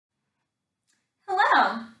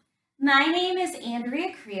My name is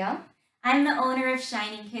Andrea Creel. I'm the owner of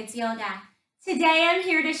Shining Kids Yoga. Today I'm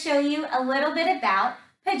here to show you a little bit about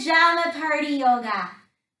Pajama Party Yoga.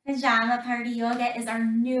 Pajama Party Yoga is our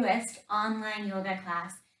newest online yoga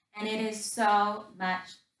class, and it is so much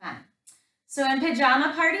fun. So in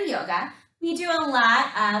Pajama Party Yoga, we do a lot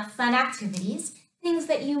of fun activities, things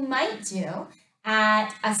that you might do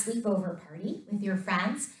at a sleepover party with your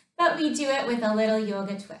friends, but we do it with a little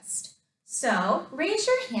yoga twist. So raise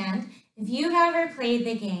your hand if you've ever played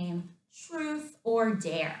the game Truth or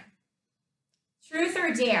Dare. Truth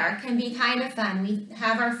or Dare can be kind of fun. We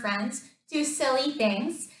have our friends do silly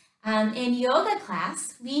things. In yoga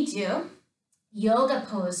class, we do yoga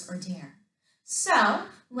pose or dare. So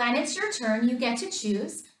when it's your turn, you get to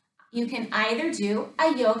choose. You can either do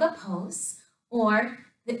a yoga pose or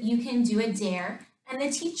you can do a dare, and the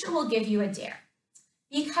teacher will give you a dare.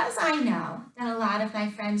 Because I know that a lot of my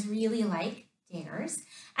friends really like dares,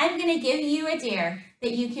 I'm going to give you a dare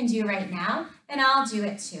that you can do right now, and I'll do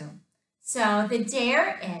it too. So the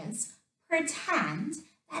dare is pretend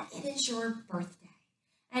that it is your birthday,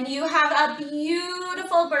 and you have a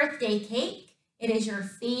beautiful birthday cake. It is your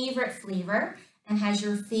favorite flavor and has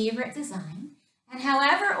your favorite design, and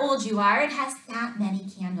however old you are, it has that many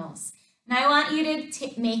candles. And I want you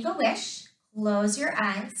to make a wish, close your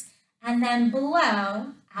eyes, and then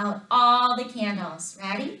blow out all the candles.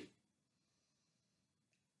 Ready?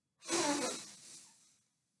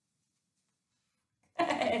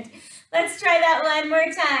 Good. Let's try that one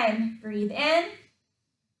more time. Breathe in.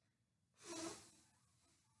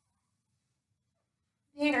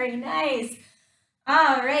 Very nice.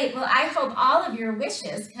 All right, well, I hope all of your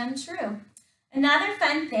wishes come true. Another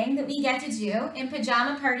fun thing that we get to do in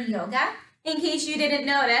Pajama Party Yoga, in case you didn't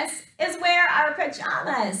notice, is wear our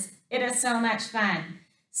pajamas. It is so much fun.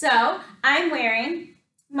 So I'm wearing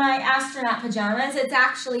my astronaut pajamas. It's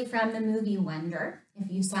actually from the movie Wonder, if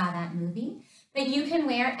you saw that movie. But you can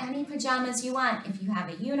wear any pajamas you want. If you have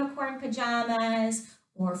a unicorn pajamas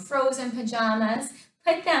or frozen pajamas,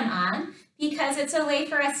 put them on because it's a way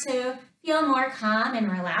for us to feel more calm and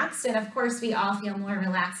relaxed. And of course, we all feel more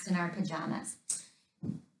relaxed in our pajamas.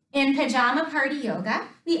 In Pajama Party Yoga,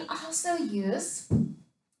 we also use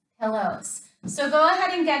pillows. So go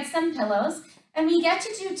ahead and get some pillows, and we get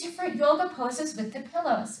to do different yoga poses with the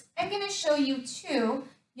pillows. I'm going to show you 2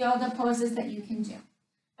 yoga poses that you can do.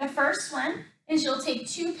 The first one is you'll take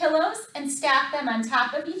 2 pillows and stack them on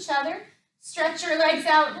top of each other. Stretch your legs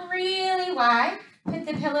out really wide, put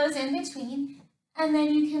the pillows in between, and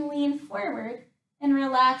then you can lean forward and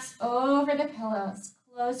relax over the pillows.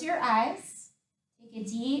 Close your eyes, take a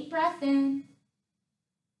deep breath in,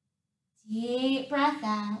 deep breath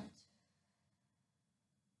out.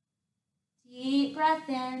 Deep breath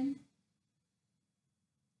in,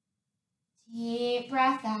 deep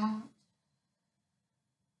breath out,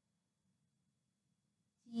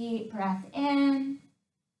 deep breath in,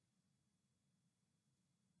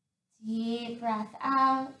 deep breath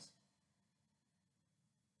out,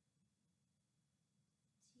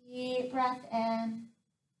 deep breath in,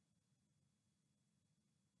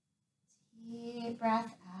 deep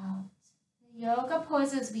breath out. The yoga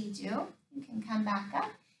poses we do, you can come back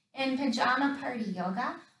up, in Pajama Party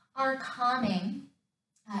Yoga are calming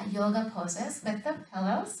yoga poses with the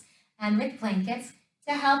pillows and with blankets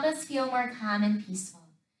to help us feel more calm and peaceful.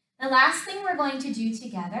 The last thing we're going to do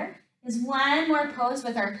together is one more pose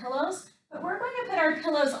with our pillows, but we're going to put our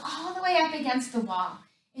pillows all the way up against the wall.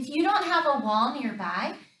 If you don't have a wall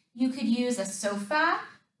nearby, you could use a sofa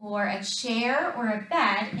or a chair or a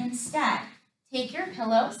bed instead. Take your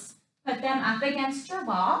pillows, put them up against your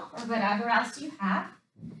wall or whatever else you have,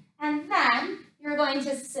 and then you're going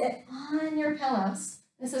to sit on your pillows.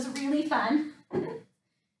 This is really fun.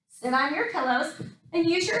 Sit on your pillows and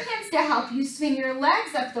use your hands to help you swing your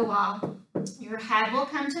legs up the wall. Your head will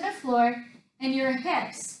come to the floor and your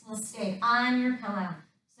hips will stay on your pillow.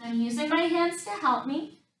 So I'm using my hands to help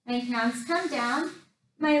me. My hands come down,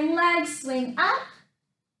 my legs swing up,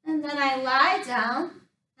 and then I lie down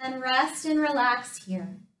and rest and relax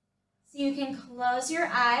here. So you can close your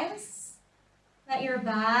eyes. Let your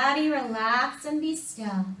body relax and be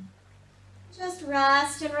still. Just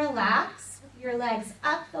rest and relax with your legs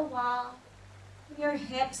up the wall, your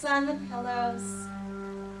hips on the pillows,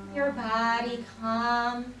 your body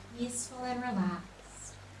calm, peaceful, and relaxed.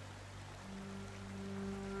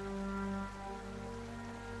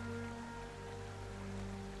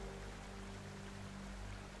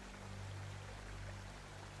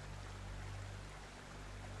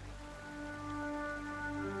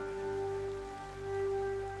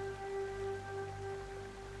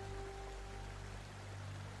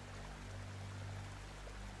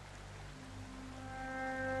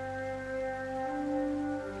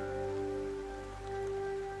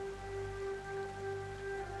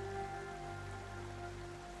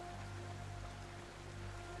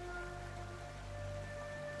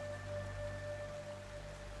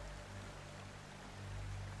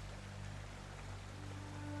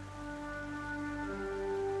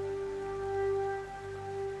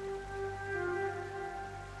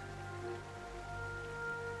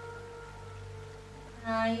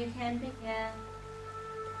 Now you can begin.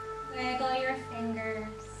 Wiggle your fingers.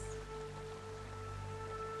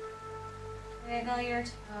 Wiggle your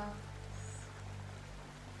toes.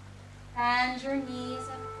 Bend your knees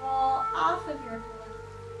and pull off of your blood.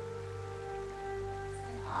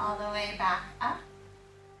 Sit all the way back up.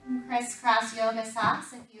 And crisscross yoga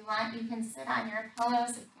socks. If you want, you can sit on your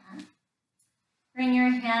pillows again. Bring your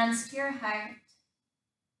hands to your heart.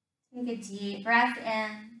 Take a deep breath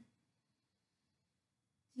in.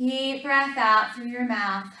 Deep breath out through your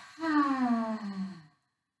mouth.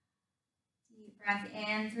 Deep breath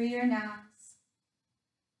in through your nose.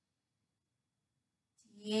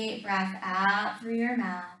 Deep breath out through your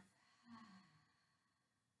mouth.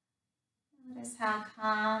 Notice how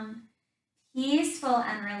calm, peaceful,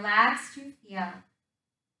 and relaxed you feel.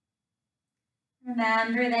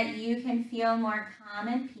 Remember that you can feel more calm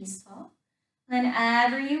and peaceful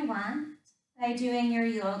whenever you want by doing your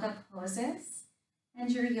yoga poses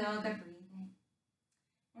and your yoga breathing.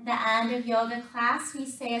 At the end of yoga class, we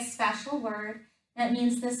say a special word that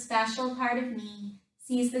means the special part of me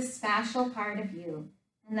sees the special part of you.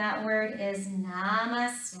 And that word is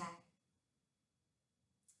namaste.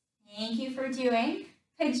 Thank you for doing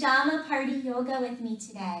Pajama Party Yoga with me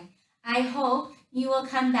today. I hope you will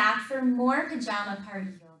come back for more Pajama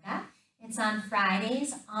Party Yoga. It's on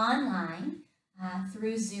Fridays online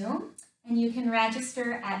through Zoom, and you can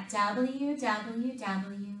register at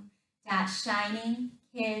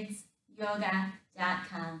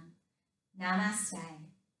www.shiningkidsyoga.com. Namaste.